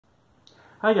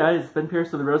Hi guys, Ben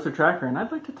Pierce with the Roadster Tracker, and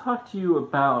I'd like to talk to you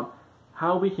about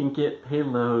how we can get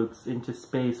payloads into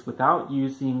space without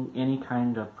using any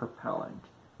kind of propellant.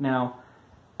 Now,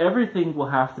 everything will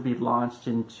have to be launched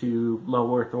into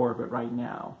low Earth orbit right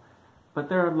now, but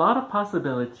there are a lot of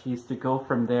possibilities to go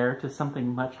from there to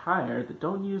something much higher that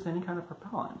don't use any kind of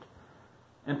propellant.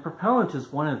 And propellant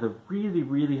is one of the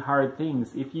really hard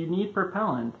things. If you need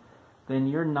propellant, then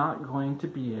you're not going to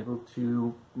be able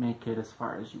to make it as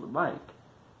far as you would like.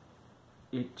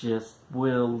 It just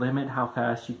will limit how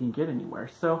fast you can get anywhere.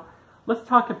 So let's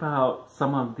talk about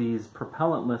some of these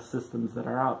propellantless systems that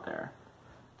are out there.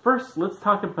 First, let's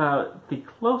talk about the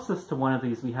closest to one of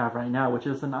these we have right now, which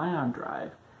is an ion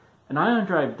drive. An ion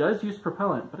drive does use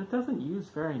propellant, but it doesn't use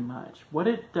very much. What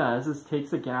it does is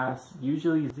takes a gas,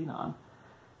 usually xenon,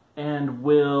 and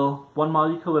will, one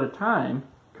molecule at a time,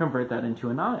 convert that into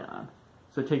an ion.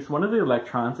 So it takes one of the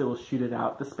electrons, it will shoot it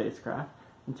out the spacecraft,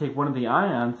 and take one of the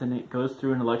ions and it goes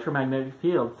through an electromagnetic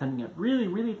field, sending it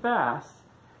really fast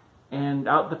and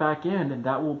out the back end, and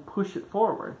that will push it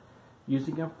forward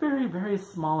using a very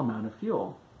small amount of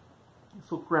fuel.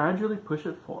 This will gradually push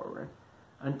it forward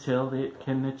until it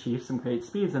can achieve some great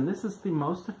speeds, and this is the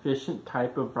most efficient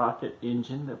type of rocket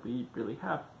engine that we really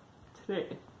have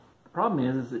today. The problem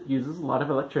is it uses a lot of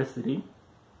electricity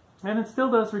and it still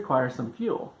does require some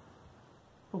fuel.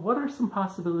 But what are some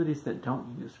possibilities that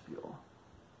don't use fuel?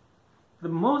 The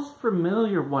most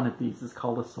familiar one of these is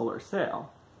called a solar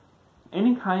sail.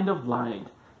 Any kind of light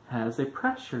has a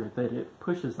pressure that it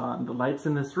pushes on. The lights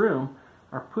in this room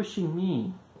are pushing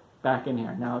me back in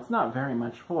here. Now, it's not very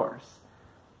much force.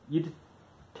 You'd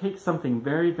take something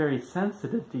very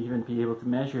sensitive to even be able to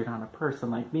measure it on a person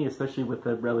like me, especially with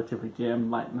the relatively dim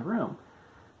light in the room.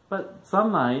 But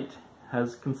sunlight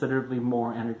has considerably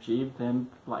more energy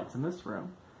than lights in this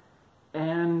room,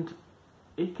 and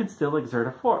it can still exert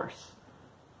a force.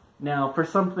 Now, for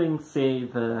something, say,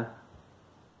 the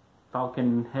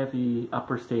Falcon Heavy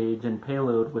upper stage and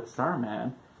payload with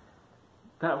Starman,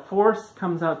 that force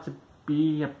comes out to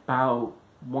be about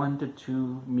 1 to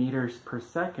 2 meters per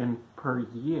second per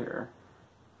year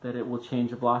that it will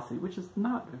change the velocity, which is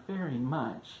not very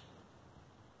much.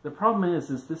 The problem is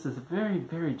this is a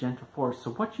very gentle force,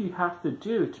 so what you have to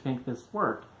do to make this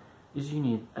work is you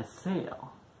need a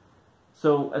sail.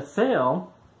 So a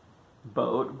sail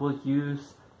boat will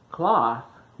use cloth,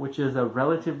 which is a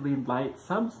relatively light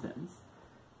substance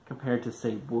compared to,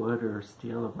 say, wood or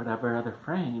steel or whatever other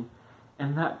frame,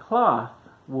 and that cloth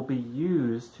will be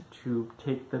used to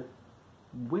take the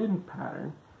wind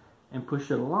pattern and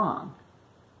push it along.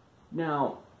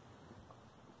 Now,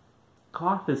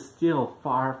 cloth is still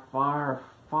far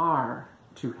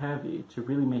too heavy to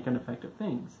really make an effective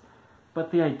things.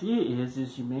 But the idea is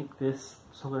you make this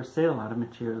solar sail out of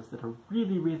materials that are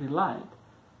really light.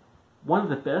 One of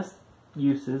the best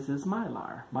uses is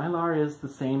mylar. Mylar is the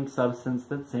same substance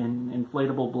that's in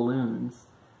inflatable balloons.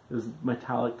 It's a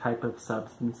metallic type of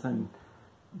substance, and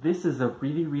this is a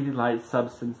really light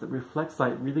substance that reflects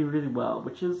light really well,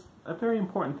 which is a very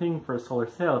important thing for a solar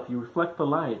sail. If you reflect the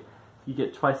light, you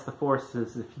get twice the force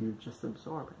as if you just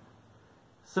absorb it.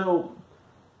 So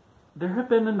there have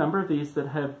been a number of these that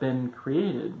have been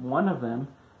created. One of them,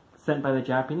 sent by the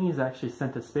Japanese, actually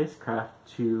sent a spacecraft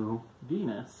to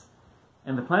Venus.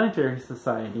 And the Planetary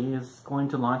Society is going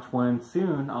to launch one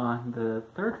soon on the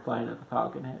third flight of the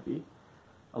Falcon Heavy,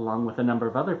 along with a number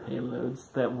of other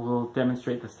payloads that will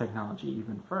demonstrate this technology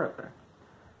even further.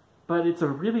 But it's a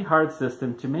really hard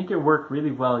system. To make it work really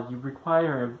well, you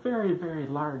require a very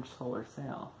large solar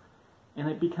sail. And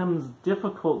it becomes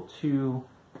difficult to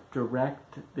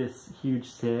direct this huge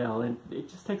sail, and it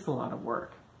just takes a lot of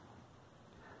work.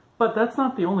 But that's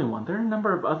not the only one. There are a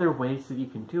number of other ways that you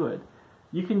can do it.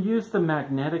 You can use the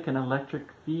magnetic and electric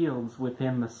fields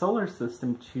within the solar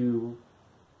system to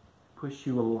push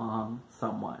you along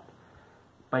somewhat.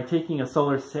 By taking a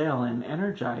solar sail and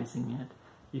energizing it,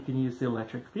 you can use the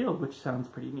electric field, which sounds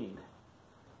pretty neat.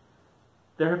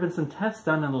 There have been some tests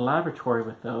done in the laboratory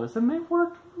with those, and they've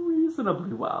worked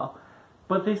reasonably well.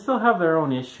 But they still have their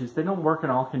own issues. They don't work in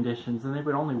all conditions, and they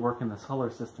would only work in the solar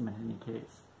system in any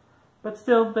case. But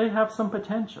still, they have some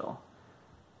potential.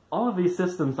 All of these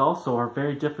systems also are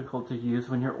very difficult to use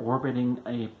when you're orbiting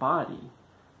a body,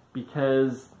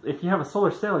 because if you have a solar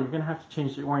sail, you're going to have to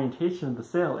change the orientation of the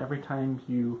sail every time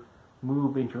you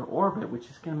move into your orbit, which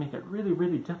is going to make it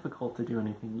really difficult to do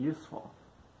anything useful.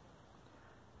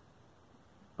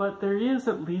 But there is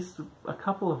at least a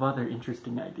couple of other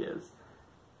interesting ideas.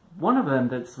 One of them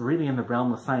that's really in the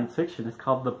realm of science fiction is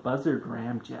called the Bussard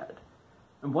Ramjet.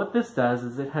 And what this does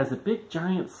is it has a big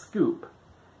giant scoop,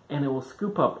 and it will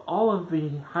scoop up all of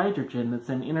the hydrogen that's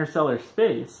in interstellar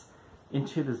space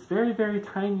into this very, very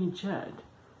tiny jet,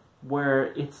 where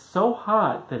it's so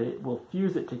hot that it will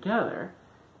fuse it together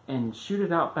and shoot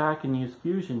it out back and use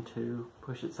fusion to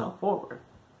push itself forward.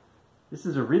 This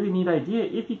is a really neat idea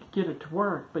if you could get it to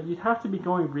work, but you'd have to be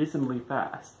going reasonably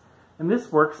fast. And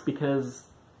this works because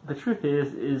the truth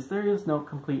is there is no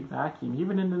complete vacuum.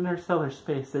 Even in interstellar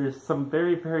space, there's some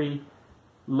very, very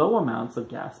low amounts of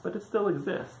gas, but it still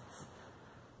exists.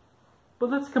 But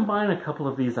let's combine a couple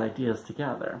of these ideas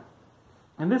together.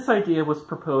 And this idea was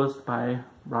proposed by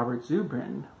Robert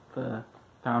Zubrin, the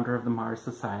founder of the Mars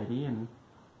Society and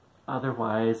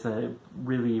otherwise a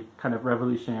really kind of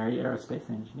revolutionary aerospace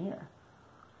engineer.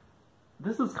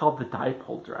 This is called the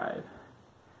Dipole Drive.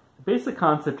 The basic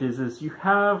concept is you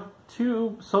have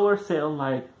two solar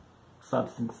sail-like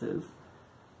substances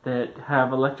that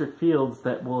have electric fields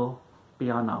that will be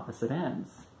on opposite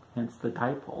ends, hence the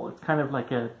dipole. It's kind of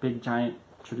like a big giant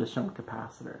traditional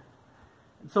capacitor.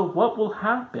 And so what will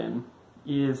happen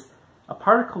is a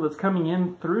particle that's coming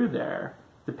in through there,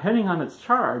 depending on its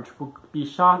charge, will be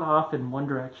shot off in one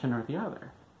direction or the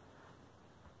other.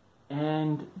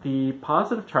 And the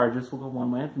positive charges will go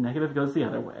one way, the negative goes the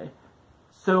other way.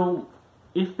 So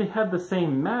if they have the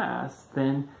same mass,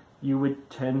 then you would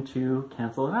tend to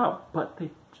cancel it out, but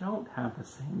they don't have the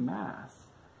same mass.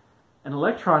 An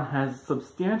electron has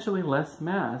substantially less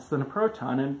mass than a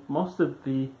proton, and most of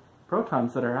the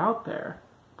protons that are out there,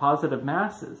 positive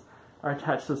masses, are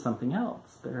attached to something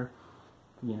else. They're,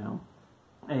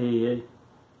 a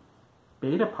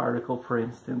beta particle, for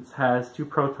instance, has 2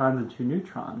 protons and 2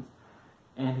 neutrons.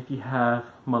 And if you have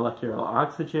molecular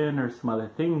oxygen or some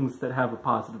other things that have a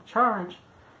positive charge,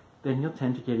 then you'll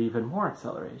tend to get even more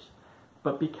acceleration.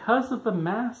 But because of the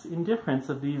mass indifference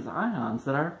of these ions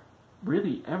that are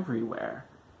really everywhere,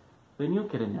 then you'll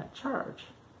get a net charge.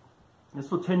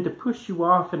 This will tend to push you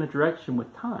off in a direction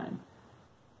with time.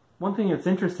 One thing that's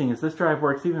interesting is this drive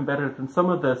works even better than some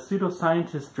of the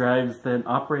pseudoscientist drives that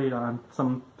operate on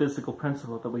some physical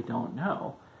principle that we don't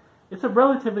know. It's a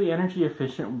relatively energy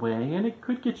efficient way, and it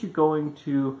could get you going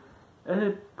to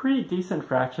a pretty decent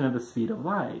fraction of the speed of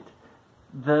light.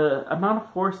 The amount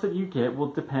of force that you get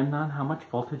will depend on how much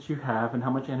voltage you have and how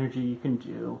much energy you can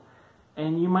do.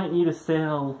 And you might need a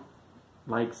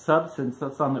sail-like substance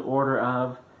that's on the order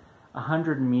of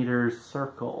 100 meters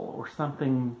circle or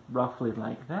something roughly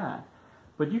like that.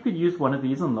 But you could use one of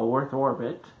these in low Earth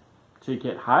orbit to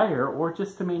get higher or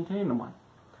just to maintain one.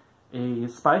 A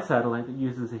spy satellite that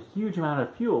uses a huge amount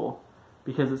of fuel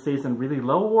because it stays in really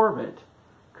low orbit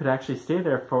could actually stay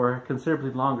there for a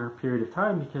considerably longer period of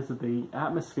time because of the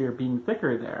atmosphere being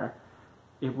thicker there.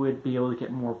 It would be able to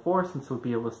get more force and so would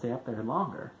be able to stay up there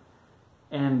longer.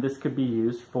 And this could be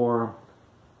used for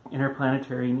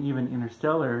interplanetary and even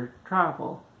interstellar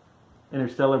travel.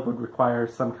 Interstellar would require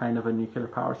some kind of a nuclear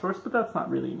power source, but that's not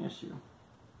really an issue.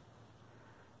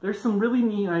 There's some really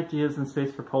neat ideas in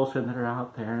space propulsion that are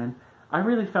out there, and I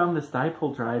really found this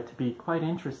dipole drive to be quite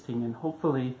interesting, and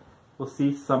hopefully we'll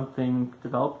see something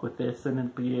developed with this and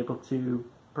it'll be able to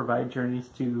provide journeys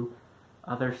to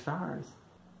other stars.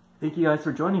 Thank you guys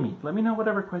for joining me. Let me know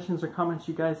whatever questions or comments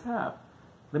you guys have.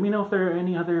 Let me know if there are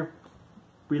any other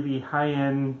really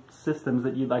high-end systems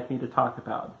that you'd like me to talk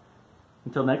about.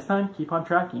 Until next time, keep on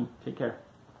tracking. Take care.